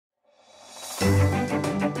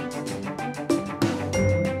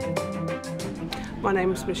My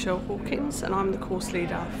name is Michelle Hawkins and I'm the course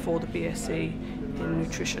leader for the BSc in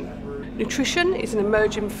Nutrition. Nutrition is an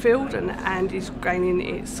emerging field and is gaining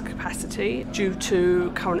its capacity due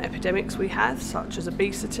to current epidemics we have, such as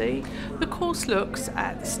obesity. The course looks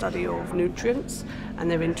at the study of nutrients and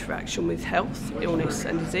their interaction with health, illness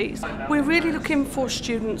and disease. We're really looking for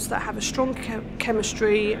students that have a strong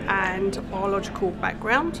chemistry and biological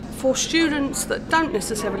background. For students that don't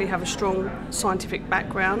necessarily have a strong scientific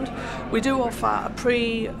background, we do offer a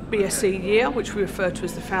pre-BSc year, which we refer to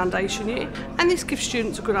as the foundation year, and this gives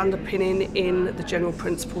students a good underpinning in the general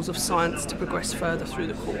principles of science to progress further through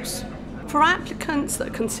the course. For applicants that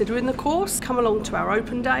are considering the course, come along to our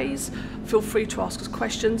open days, feel free to ask us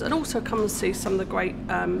questions and also come and see some of the great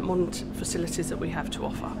modern facilities that we have to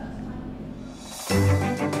offer.